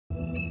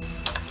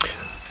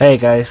Hey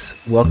guys,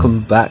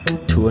 welcome back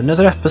to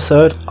another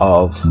episode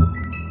of...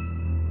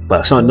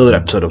 Well, it's not another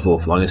episode of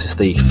Wolf Among Us, it's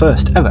the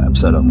first ever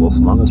episode of Wolf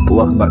Among Us, but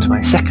welcome back to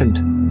my second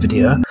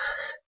video.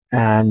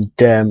 And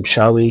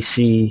shall we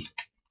see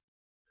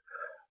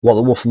what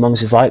the Wolf Among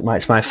Us is like?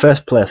 It's my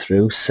first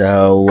playthrough,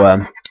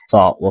 so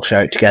thought we'll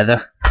share it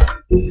together.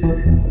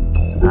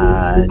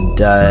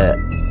 And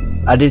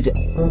I did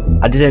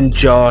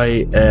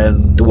enjoy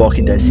The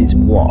Walking Dead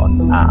Season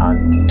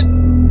 1,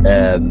 and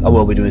I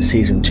will be doing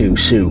Season 2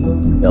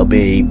 soon. It'll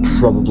be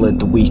probably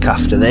the week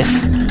after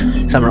this, so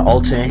I'm going to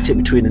alternate it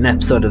between an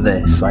episode of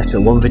this, like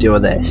one video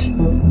of this,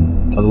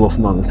 of The Wolf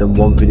Among Us, then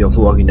one video of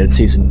The Walking Dead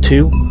Season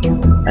 2,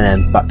 and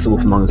then back to The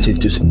Wolf Among Us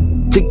Season 2. So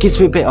it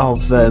gives me a bit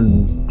of, well,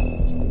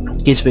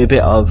 it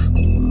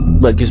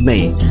gives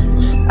me,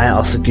 and it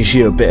also gives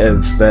you a bit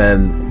of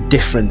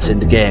difference in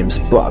the games.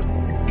 But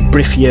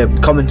if you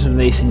comment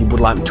underneath and you would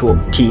like me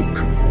to keep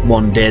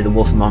one day The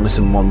Wolf Among Us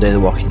and one day The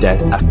Walking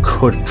Dead, I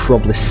could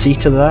probably see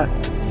to that.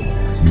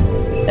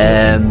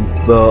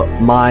 But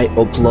my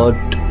upload,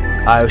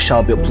 I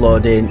shall be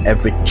uploading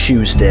every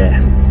Tuesday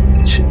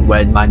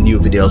when my new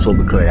videos will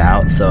be going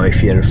out. So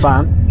if you're a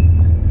fan,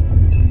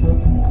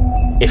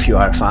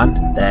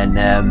 then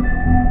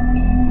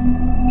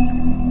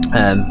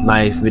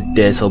my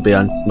days will be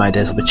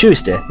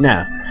Tuesday.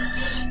 Now,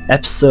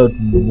 episode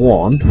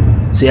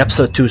 1, see,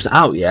 episode 2's not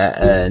out yet,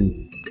 and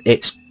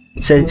it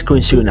says it's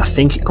coming soon. I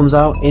think it comes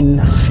out in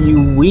a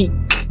few weeks,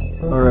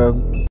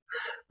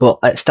 but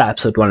let's start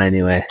episode 1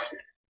 anyway.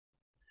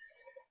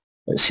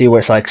 Let's see what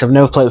it's like, 'cause I've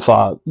never played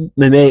before.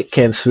 My mate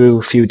came through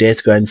a few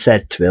days ago and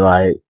said to me,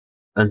 like,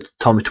 and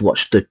told me to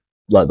watch the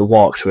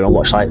walkthrough. I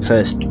watched like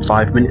first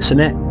 5 minutes in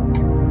it,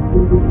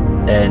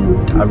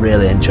 and I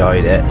really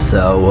enjoyed it.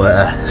 So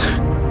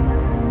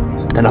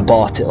then I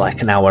bought it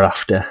like an hour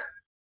after,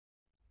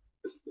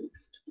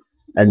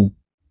 and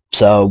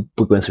so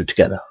we're going through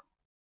together.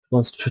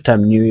 Once to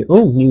time New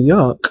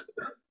York.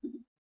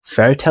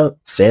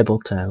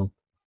 Fabletown.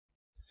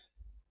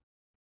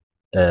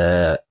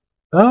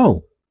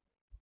 Oh.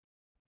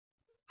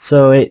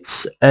 So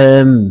it's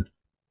it's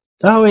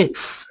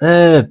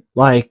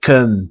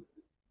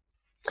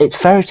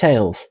fairy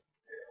tales.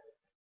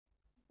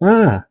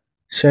 Ah,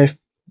 Sheriff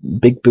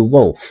Bigby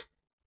Wolf.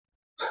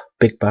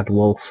 Big Bad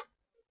Wolf.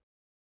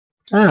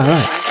 Ah,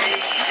 right.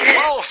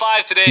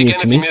 105 today, again,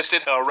 if you missed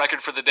it, a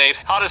record for the date.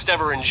 Hottest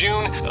ever in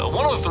June.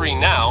 103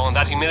 now, and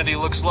that humidity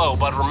looks low,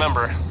 but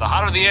remember, the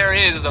hotter the air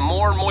is, the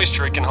more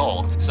moisture it can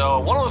hold. So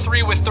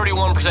 103 with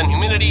 31%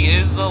 humidity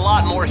is a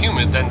lot more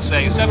humid than,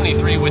 say,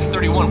 73 with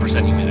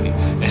 31% humidity.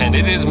 And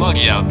it is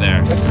muggy out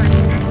there.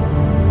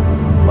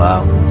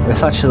 Wow,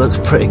 this actually looks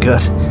pretty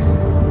good.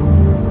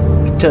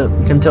 You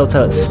can tell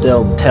it's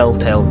still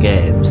Telltale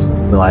Games.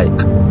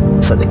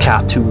 It's like the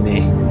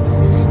cartoony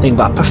thing,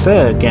 but I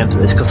prefer games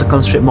like this because they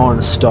concentrate more on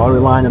the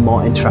storyline and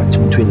more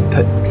interaction between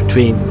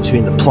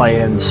the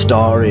player and the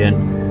story, and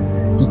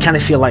you kind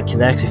of feel like you're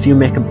there, because if you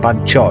make a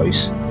bad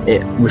choice,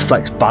 it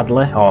reflects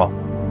badly, or I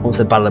won't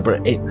say badly,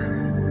 but it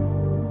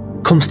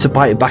comes to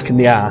bite you back in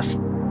the ass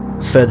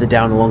further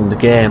down along the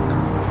game.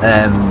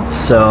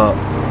 So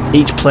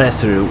each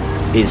playthrough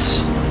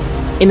is,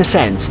 in a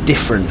sense,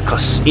 different,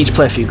 because each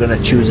playthrough you're going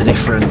to choose a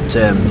different,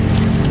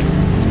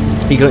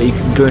 you're going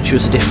to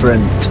choose a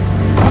different,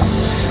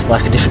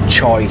 like a different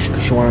choice,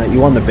 because you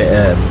want a bit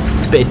of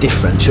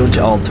difference. You want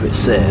it all to be the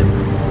same.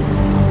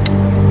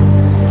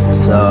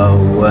 So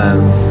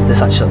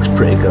this actually looks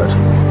pretty good.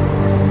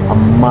 I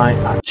might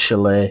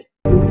actually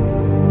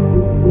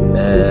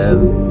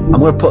I'm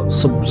going to put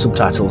some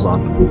subtitles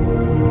on.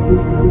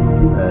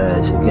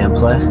 Is it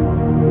gameplay?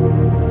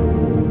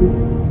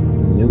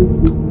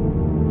 Nope.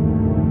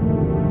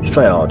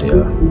 Straight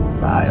audio.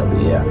 That'll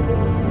be it.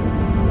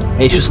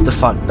 It's just the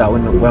fact that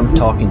when I'm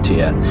talking to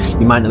you,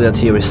 you might not be able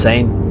to hear what he's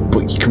saying,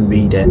 but you can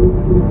read it.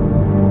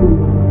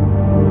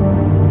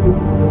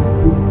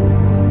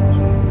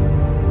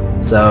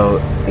 So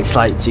it's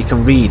like, so you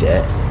can read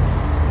it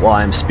while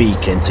I'm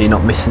speaking, so you're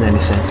not missing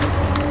anything.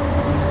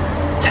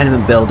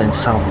 Tenement building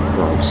south of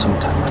Broad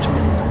sometime after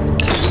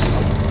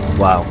midnight.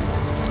 Wow.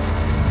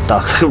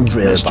 That's really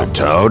Mr. bad.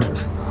 Toad?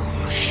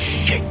 Oh,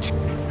 shit.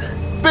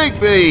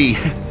 Bigby!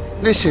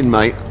 Listen,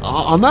 mate,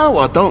 I know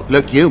I don't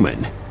look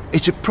human.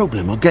 It's a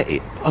problem, I get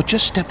it. I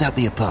just stepped out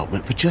the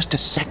apartment for just a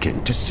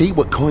second to see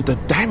what kind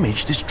of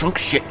damage this drunk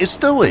shit is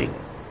doing.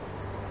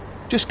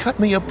 Just cut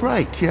me a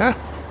break, yeah?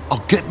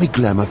 I'll get me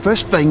glamour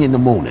first thing in the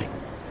morning.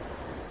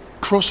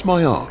 Cross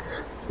my heart.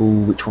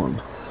 Ooh, which one?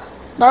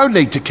 No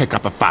need to kick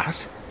up a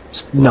fuss.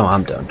 No,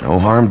 I'm done. No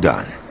harm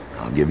done.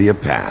 I'll give you a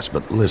pass,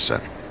 but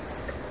listen.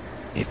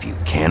 If you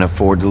can't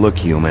afford to look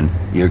human,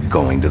 you're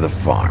going to the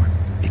farm.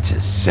 It's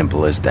as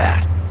simple as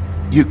that.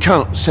 You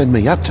can't send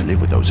me up to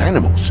live with those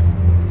animals.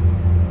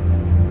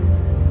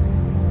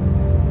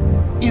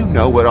 You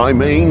know what I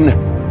mean.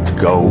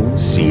 Go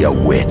see a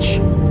witch.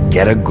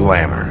 Get a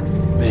glamour.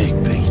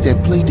 Bigby, they're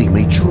bleeding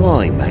me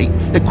dry, mate.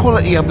 The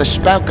quality of the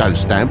spout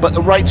goes down, but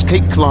the rates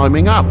keep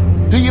climbing up.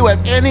 Do you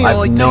have any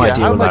idea no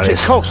idea how what much that it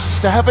is. costs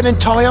to have an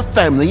entire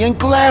family in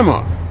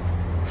glamour?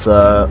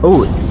 So,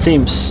 oh, it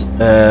seems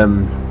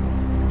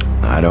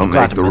I don't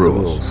make the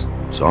rules.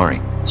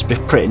 Sorry. It's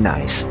been pretty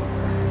nice.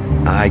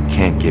 I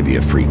can't give you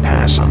a free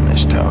pass on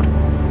this, Toad.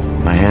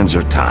 My hands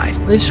are tied.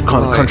 He just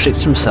kind of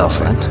contradicts himself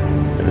then.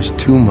 There's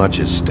too much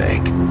at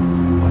stake.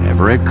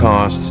 Whatever it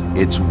costs,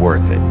 it's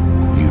worth it.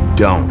 You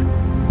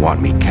don't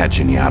want me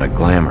catching you out of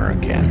glamour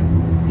again.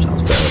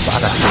 Sounds better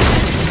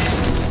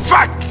badass.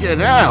 Fucking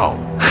hell!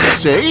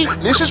 See?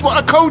 This is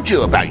what I told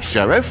you about,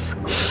 Sheriff.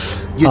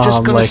 You're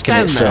just gonna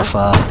stand there.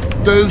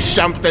 Do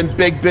something,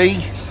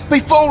 Bigby,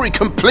 before he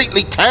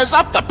completely tears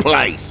up the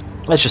place.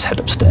 Let's just head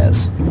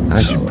upstairs.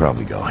 I should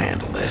probably go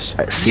handle this.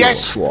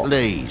 Yes,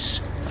 please.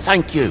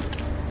 Thank you.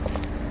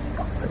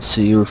 Let's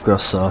see who we've got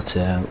to sort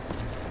out.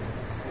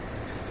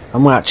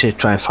 I'm gonna actually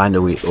try and find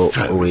who he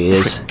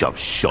is. Job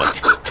shot.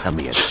 Tell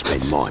me how to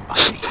spend my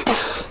money.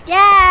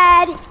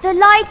 Dad, the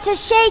lights are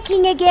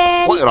shaking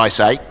again. What did I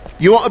say?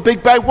 You want a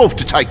big bad wolf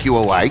to take you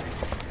away?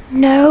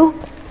 No.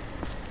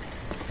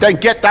 Then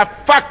get the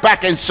fuck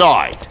back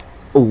inside.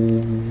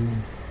 Ooh,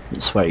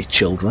 that's very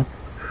children.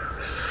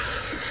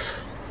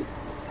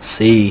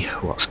 See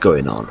what's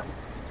going on.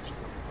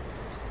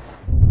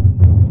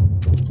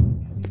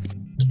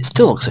 It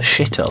still looks a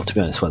shithole, to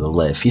be honest, where they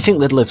live. You think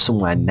they'd live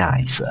somewhere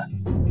nicer?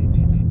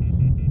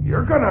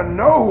 You're gonna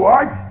know who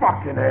I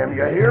fucking am,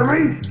 you hear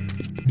me?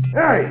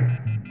 Hey,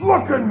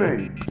 look at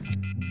me!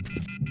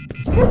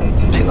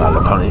 Some people I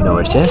don't probably know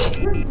what it is.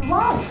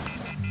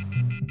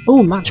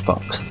 Oh,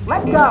 matchbox.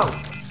 Let go!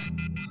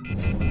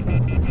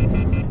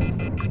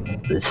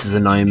 This is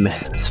annoying me,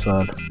 this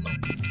phone.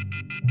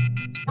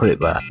 Put it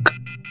back.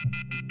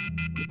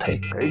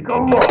 Take a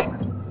look.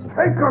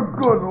 Take a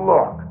good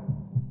look.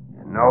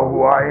 You know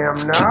who I am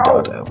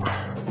now?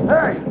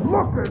 Hey,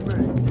 look at me!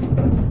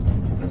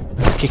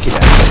 Let's kick it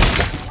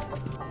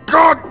out.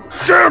 God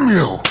damn you!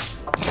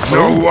 You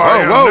know who I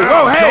am now?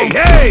 Whoa,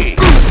 hey!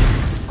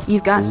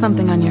 You've got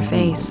something on your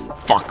face.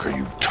 Fuck are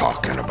you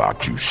talking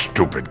about, you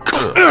stupid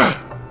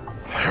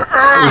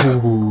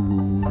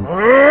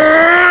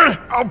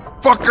I'll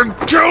fucking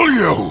kill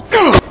you!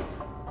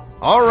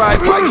 All right,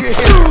 bite your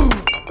head.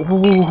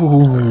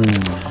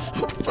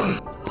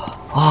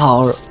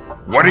 Oh,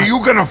 what are you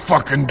gonna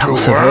fucking do,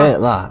 huh?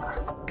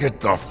 That. Get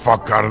the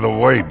fuck out of the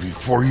way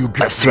before you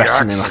get the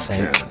axe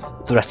again.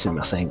 Threaten him,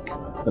 I think.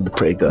 That'd be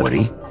pretty good.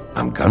 Woody,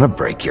 I'm gonna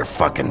break your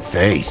fucking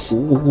face.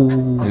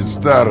 Is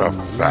that a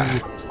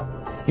fact?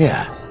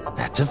 Yeah,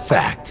 that's a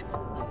fact.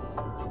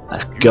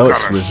 Let's go,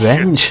 it's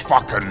revenge. Shit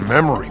fucking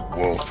memory,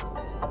 Wolf.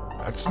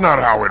 That's not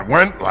how it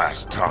went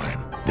last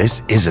time.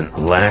 This isn't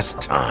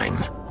last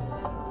time.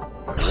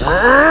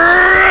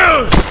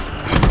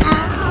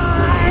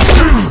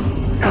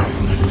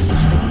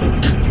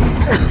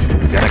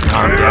 You gotta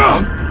calm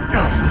down.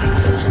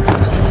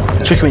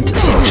 Trick him into the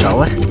sink, shall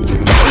we?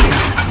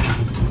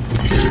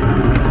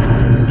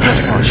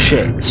 Oh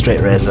shit,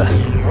 straight razor.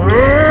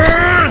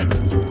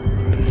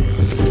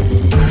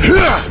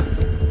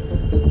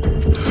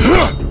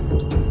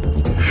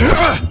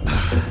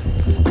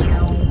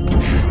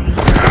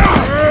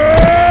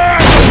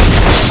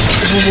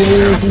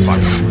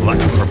 Fucking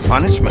glutton for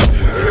punishment.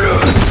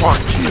 fuck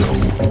you.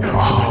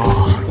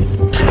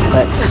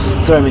 Let's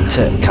throw him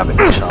into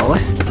cabinet, shall we?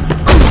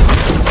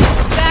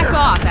 Back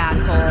off,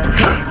 asshole.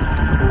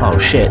 Oh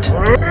shit.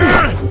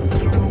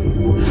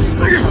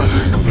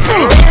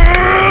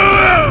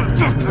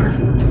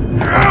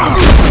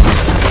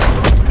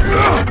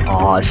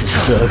 Oh, this is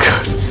so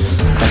good.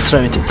 Let's throw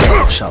him into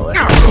jail, shall we?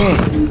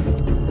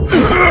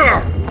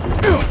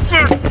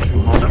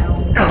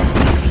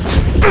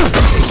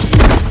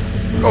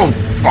 Go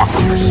fuck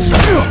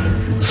yourself.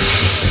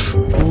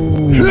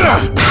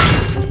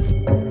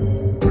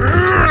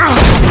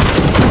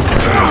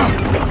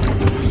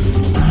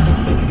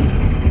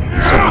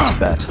 Throw him into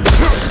bed.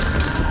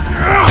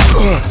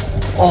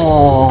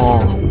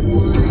 Oh,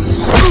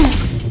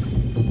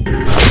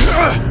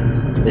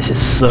 this is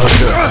so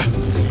good.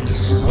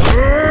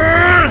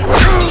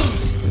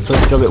 So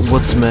let's go with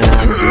Woodsman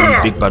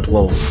and Big Bad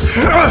Wolf.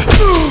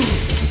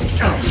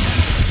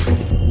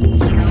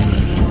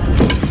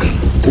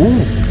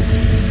 Ooh.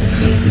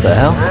 What the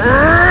hell?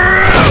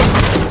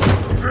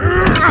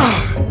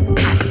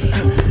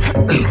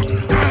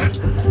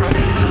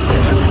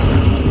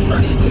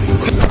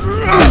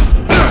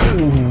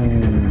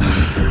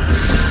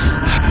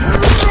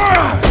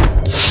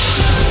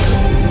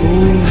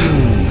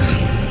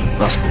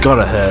 That's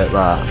gotta hurt,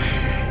 that.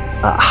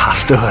 That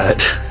has to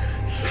hurt.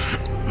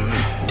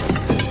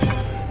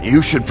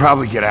 You should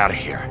probably get out of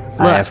here.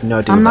 I have no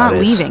idea I'm what not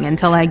that is. leaving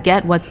until I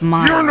get what's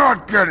mine. You're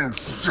not getting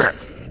shit,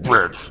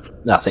 bitch.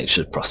 I think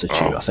she's a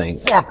prostitute, I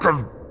think.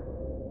 Fucking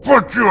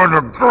put you on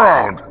the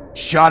ground.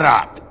 Shut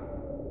up.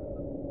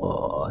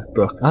 Oh,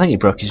 I think he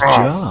broke his Oh,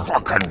 jaw.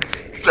 fucking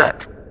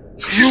shit.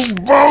 You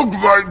broke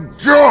my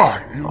jaw,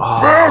 you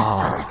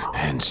bastard.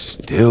 And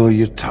still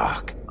you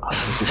talk.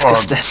 That's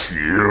disgusting. Fuck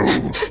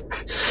you.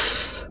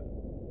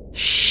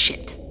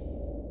 Shit.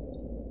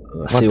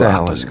 Let's What see the what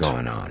hell happened. is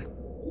going on?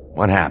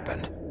 What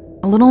happened?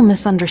 A little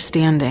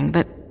misunderstanding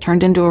that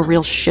turned into a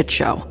real shit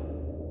show.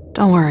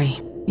 Don't worry,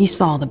 You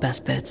saw the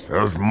best bits.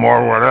 There's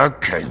more where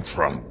that came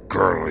from,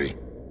 girly.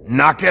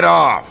 Knock it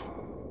off!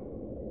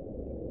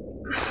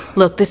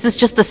 Look, this is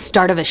just the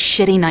start of a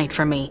shitty night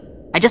for me.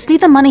 I just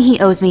need the money he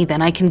owes me,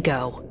 then I can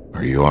go.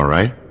 Are you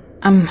alright?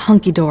 I'm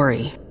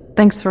hunky-dory.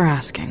 Thanks for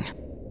asking.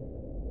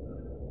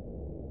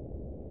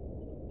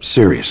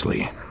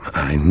 Seriously,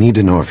 I need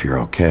to know if you're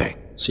okay.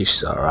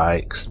 She's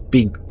alright.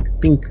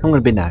 I'm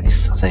gonna be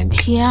nice, I think.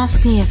 He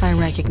asked me if I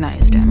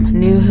recognized him,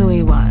 knew who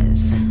he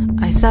was.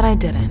 I said I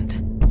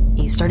didn't.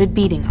 He started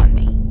beating on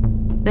me.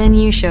 Then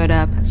you showed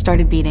up,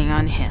 started beating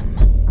on him.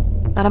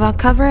 That about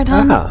cover it,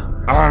 huh?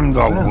 I'm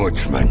the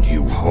woodsman,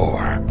 you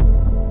whore.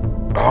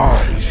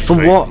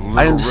 From what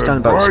I understand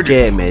about this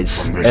game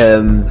is,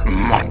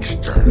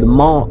 the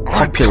more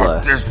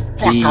popular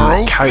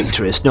the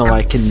character is,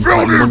 like in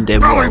like Monday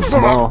World, the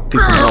more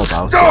people know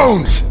about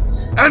it.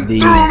 And threw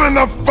him in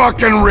the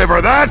fucking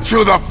river. That's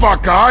who the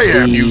fuck I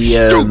am, you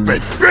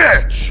stupid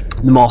bitch!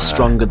 The more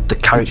stronger the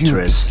character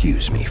is.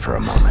 Excuse me for a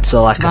moment.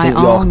 So like, I think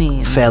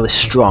you're fairly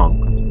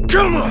strong.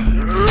 Come on!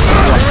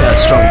 Like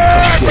strong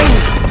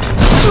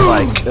because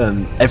like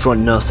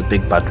everyone knows the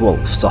big bad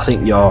wolf. So I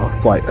think you're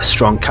like a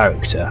strong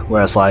character.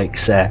 Whereas like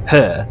say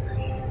her,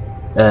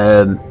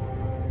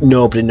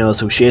 nobody knows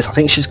who she is. I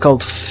think she's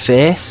called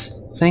Faith,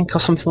 I think, or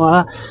something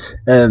like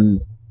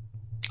that.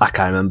 I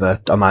can't remember.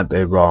 I might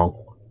be wrong.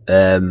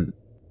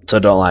 So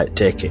don't like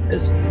take it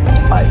as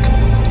like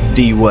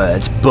the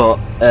word, but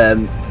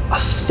I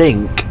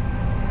think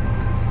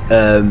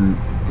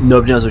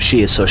nobody knows who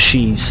she is, so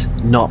she's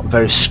not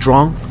very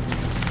strong.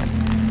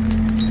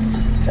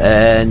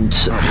 And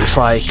it's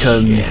like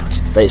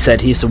they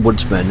said he's the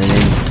woodsman, and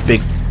then the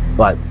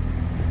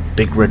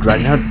big Red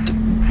Riding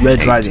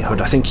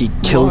Hood. I think he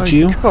killed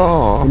you,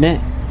 didn't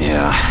it?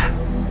 Yeah.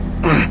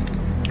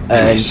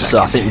 And so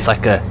I think it's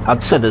like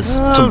I'd say there's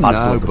some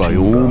bad blood. By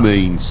all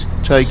means,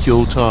 take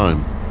your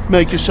time.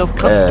 Make yourself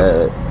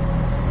comfortable.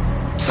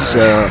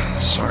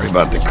 Sorry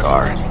about the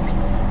car.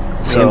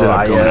 So ended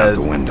up going out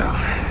the window.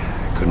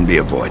 Couldn't be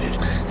avoided.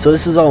 So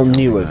this is all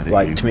new,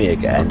 like to me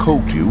again. I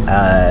called you.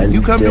 And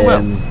you come to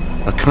well.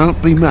 I can't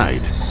be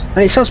made. And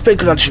it sounds pretty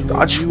good. I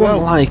just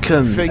want like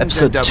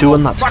episode 2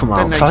 on that to come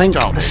out. Cause I think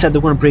they said they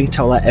want to bring it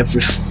out like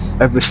every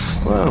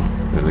well,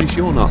 at least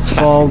you're not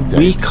for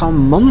week or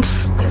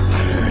month.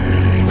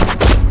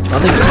 I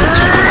think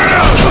that's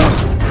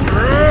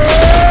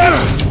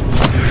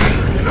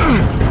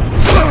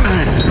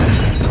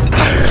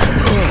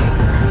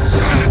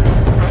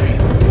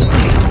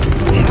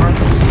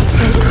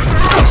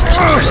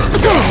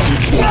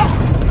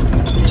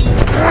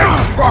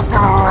Fucking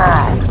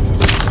around!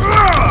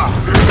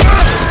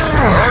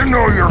 I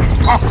know you're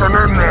fucking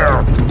in there!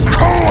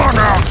 Come on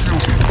out, you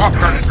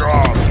fucking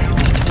dog!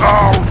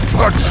 I'll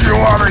put you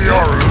out of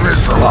your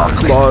misery! Oh,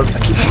 come on, I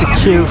keep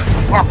seeing you!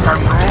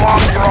 Fucking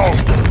long,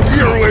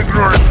 you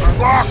ignorant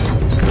fuck!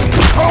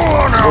 Come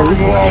on out,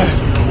 boy!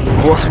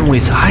 What's wrong with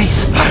his eyes?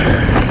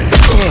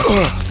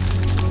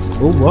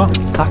 Oh, what?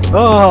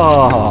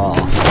 Oh!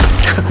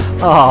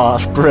 Oh,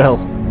 that's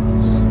brilliant.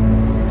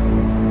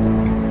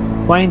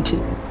 Why ain't he...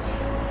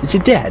 Is he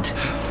dead?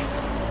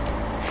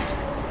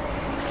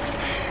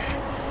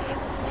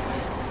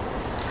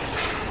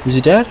 Is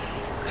he dead?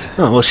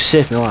 Oh, well, she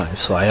saved my life,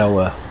 so I owe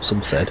her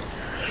something.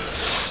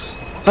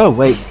 Oh,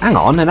 wait, hang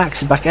on, an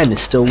axe back end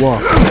is still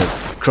walking,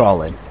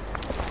 crawling.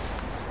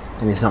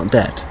 And he's not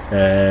dead.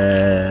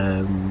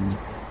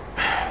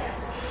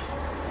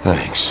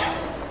 Thanks.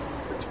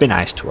 It's been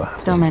nice to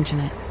her. Don't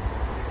mention it.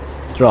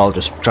 They're all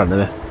just trying to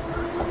live,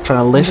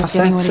 I'm just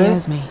getting what he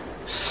owes me.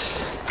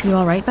 You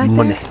alright back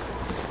Money. there?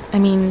 I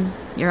mean,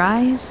 your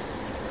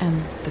eyes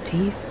and the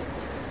teeth.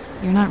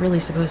 You're not really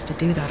supposed to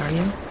do that, are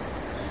you?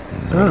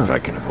 Not if I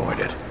can avoid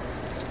it.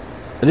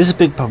 It is a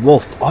big bad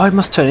wolf. Oh, I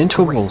must turn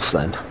into a wolf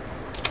then.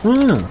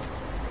 It's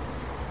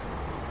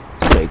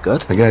pretty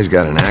good. The guy's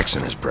got an axe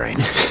in his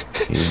brain.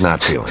 He's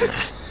not feeling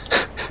that.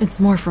 It's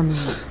more from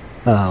me.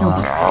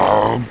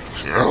 I'll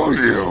kill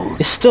you.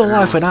 It's still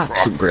alive with an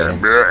axe in brain.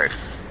 Bitch.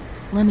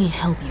 Let me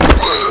help you.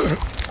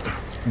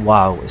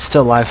 Wow, it's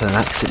still alive with an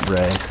axe in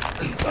brain.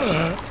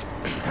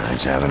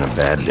 Guy's having a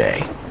bad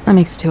day. That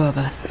makes 2 of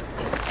us.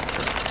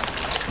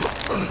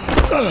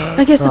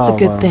 I guess it's a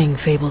good thing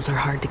fables are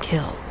hard to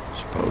kill.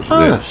 Suppose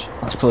it is.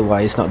 That's probably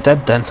why he's not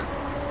dead then.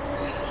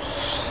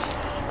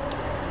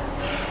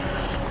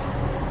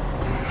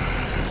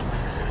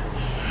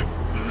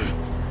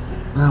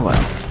 Oh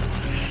well.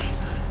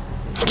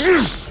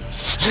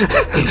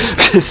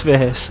 His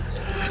face.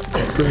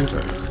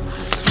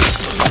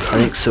 I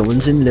think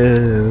someone's in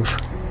love.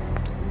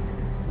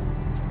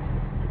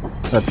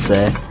 I'd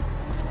say.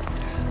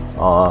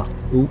 Oh,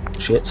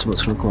 shit,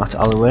 someone's gonna come out the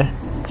alleyway.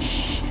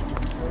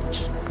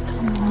 Just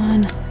come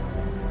on.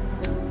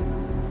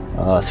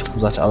 Oh, someone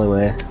comes out the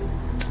alleyway.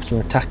 Is there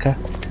an attacker?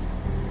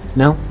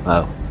 No?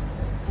 Oh.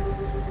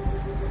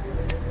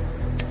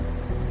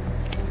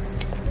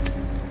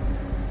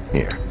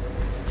 Here.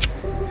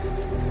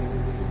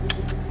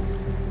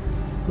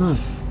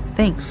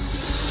 Thanks.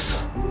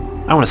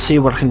 I want to see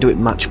what I can do with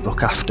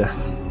Matchbook after.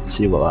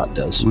 See what that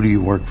does. Who do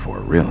you work for,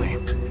 really?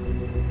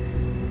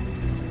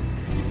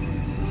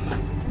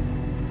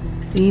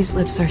 These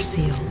lips are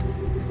sealed.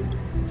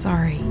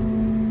 Sorry.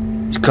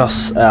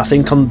 Because I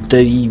think on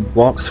the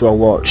walkthrough I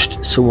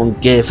watched, someone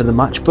gave her the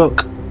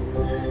matchbook.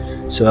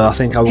 So I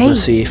think I want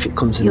to see if it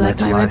comes in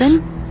later my life.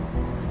 ribbon?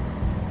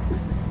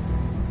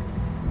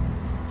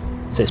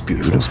 So it's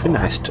beautiful. It's been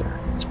nice to her.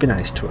 It's been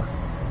nice to her.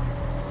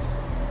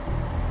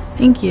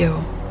 Thank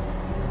you.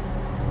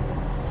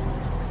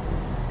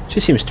 She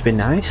seems to be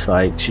nice.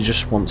 Like she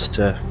just wants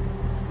to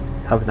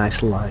have a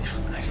nice life.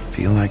 I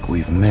feel like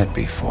we've met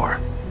before.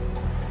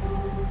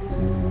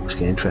 It's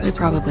getting interesting. We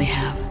probably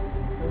have.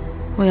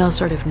 We all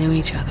sort of knew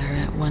each other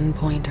at one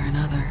point or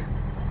another.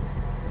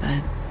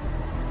 But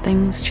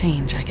things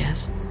change, I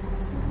guess.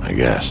 I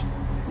guess.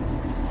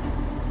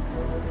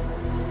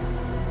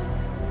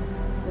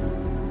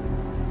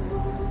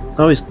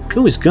 Oh, he's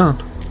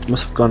gone.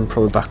 Must have gone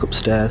probably back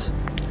upstairs.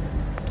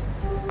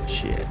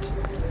 Shit.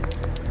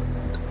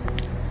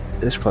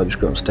 This probably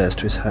just go upstairs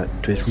to his room.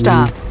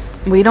 Stop.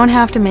 We don't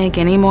have to make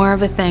any more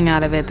of a thing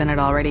out of it than it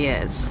already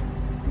is.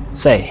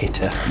 Say hit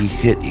her. He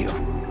hit you.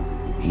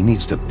 He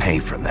needs to pay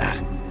for that.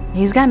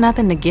 He's got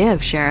nothing to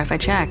give, Sheriff, I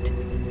checked.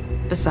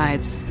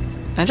 Besides,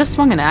 I just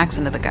swung an axe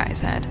into the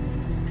guy's head.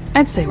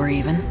 I'd say we're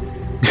even.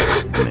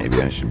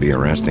 Maybe I should be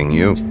arresting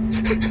you.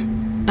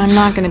 I'm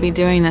not going to be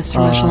doing this for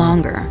much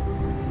longer.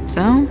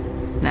 So,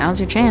 now's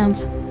your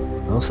chance.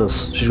 Oh, so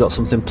she's got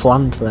something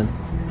planned then.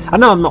 I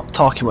know I'm not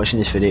talking much in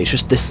this video, it's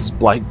just this is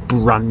like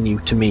brand new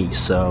to me,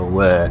 so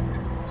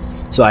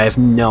so I have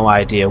no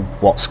idea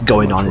what's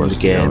going on in the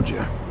game.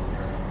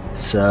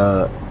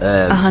 So,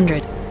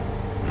 100.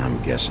 I'm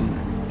guessing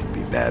it'd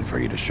be bad for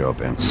you to show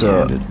up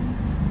empty-handed.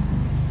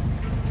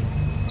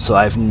 So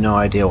I have no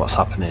idea what's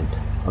happening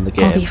on the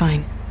game. I'll be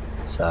fine.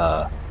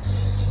 So,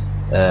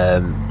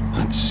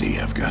 let's see,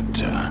 I've got,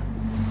 20,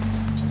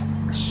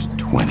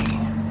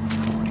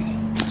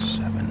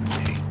 47,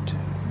 8,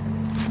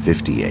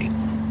 58.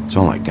 That's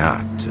all I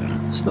got.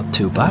 It's not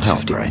too bad,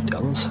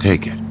 $58.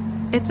 Take it.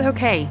 It's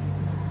okay.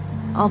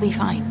 I'll be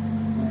fine.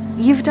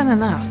 You've done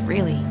enough,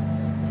 really.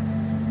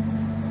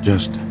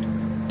 Just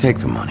take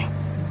the money,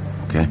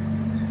 okay?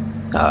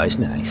 Oh, it's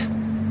nice.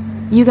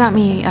 You got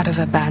me out of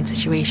a bad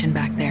situation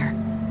back there.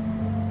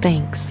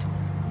 Thanks.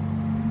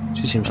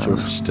 She seems to I'm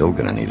have... still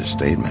gonna need a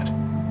statement.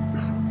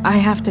 I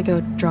have to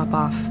go drop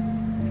off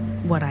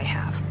what I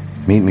have.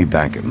 Meet me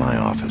back at my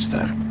office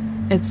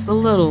then. It's a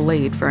little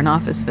late for an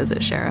office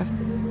visit, Sheriff.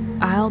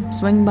 I'll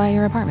swing by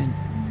your apartment.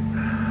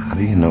 How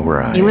do you know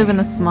where I am? You live in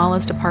the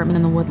smallest apartment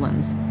in the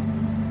Woodlands.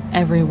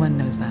 Everyone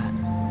knows that.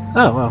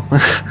 Oh, well.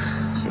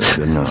 Good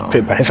to know. It's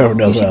pretty bad if everyone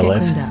knows where I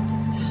live. You should get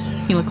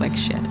cleaned up. You look like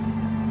shit.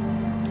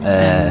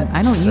 And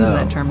I don't use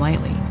that term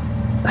lightly.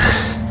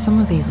 Some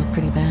of these look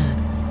pretty bad.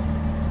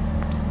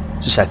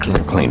 Just said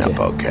clean up,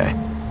 okay?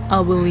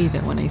 I'll believe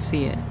it when I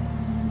see it.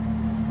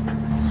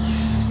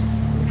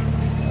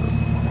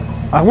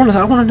 I want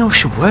to know if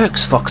she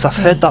works for, because I've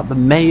heard that the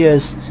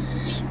mayor's...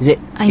 Is it...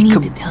 I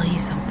need to tell you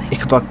something.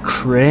 Ichabod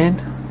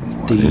Crane?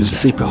 The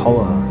Sleepy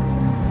Hollow.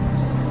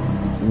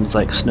 And it's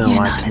like Snow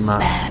White and that. You're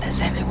not as bad as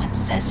everyone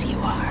says you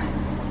are.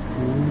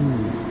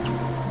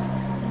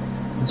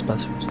 That's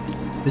bad.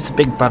 It's the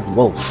big bad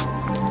wolf.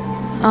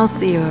 I'll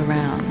see you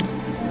around,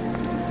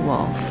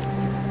 Wolf.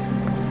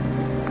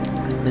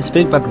 It's a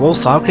big bad wolf,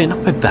 so how can it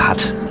not be bad?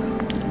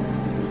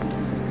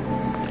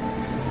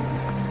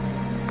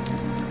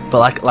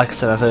 But like I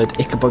said, I've heard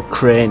Ichabod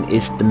Crane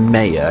is the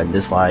mayor, and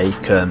there's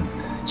like,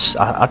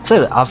 I'd say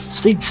that I've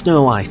seen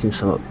Snow White in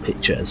some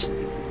pictures,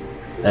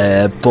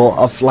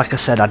 but like I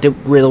said, I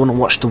didn't really want to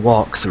watch the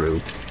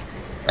walkthrough.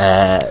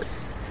 I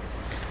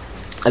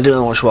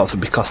didn't want to watch the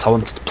walkthrough because I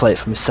wanted to play it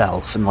for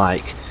myself and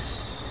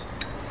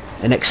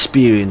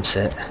experience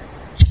it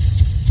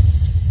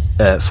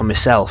for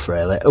myself,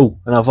 really. Oh,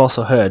 and I've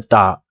also heard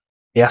that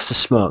he has to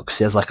smoke because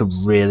he has like a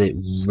really,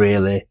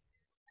 really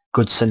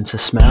good sense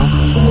of smell.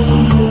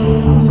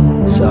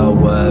 So,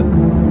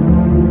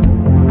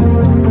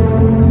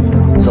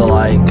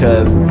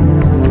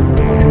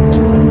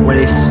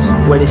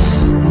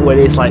 when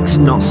he's like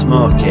not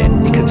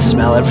smoking, he can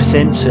smell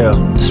everything. So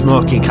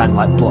smoking kind of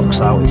like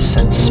blocks out his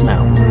sense of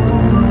smell.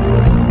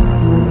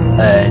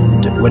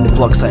 And when it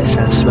blocks out his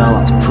sense of smell,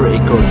 that's pretty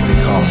good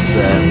because,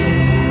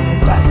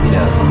 like, you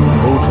know,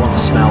 who would want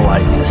to smell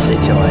like a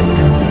city like?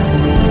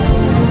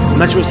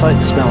 Imagine what it's like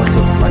to smell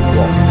like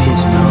what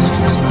his nose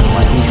can smell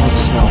like. You want to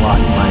smell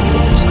like in my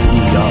opinion, it's like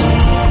New York.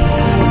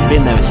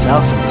 Being there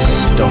itself and it's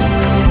stunk.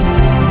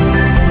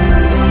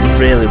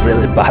 Really,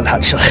 really bad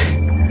actually.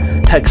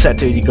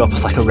 Except when you go up to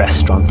like a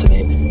restaurant and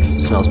it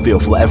smells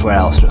beautiful, but everywhere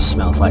else just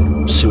smells like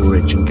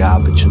sewerage and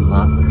garbage and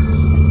that.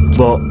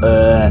 But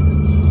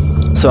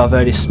so I've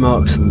heard he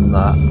smokes and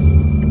that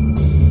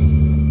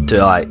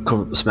to like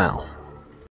cover up the smell.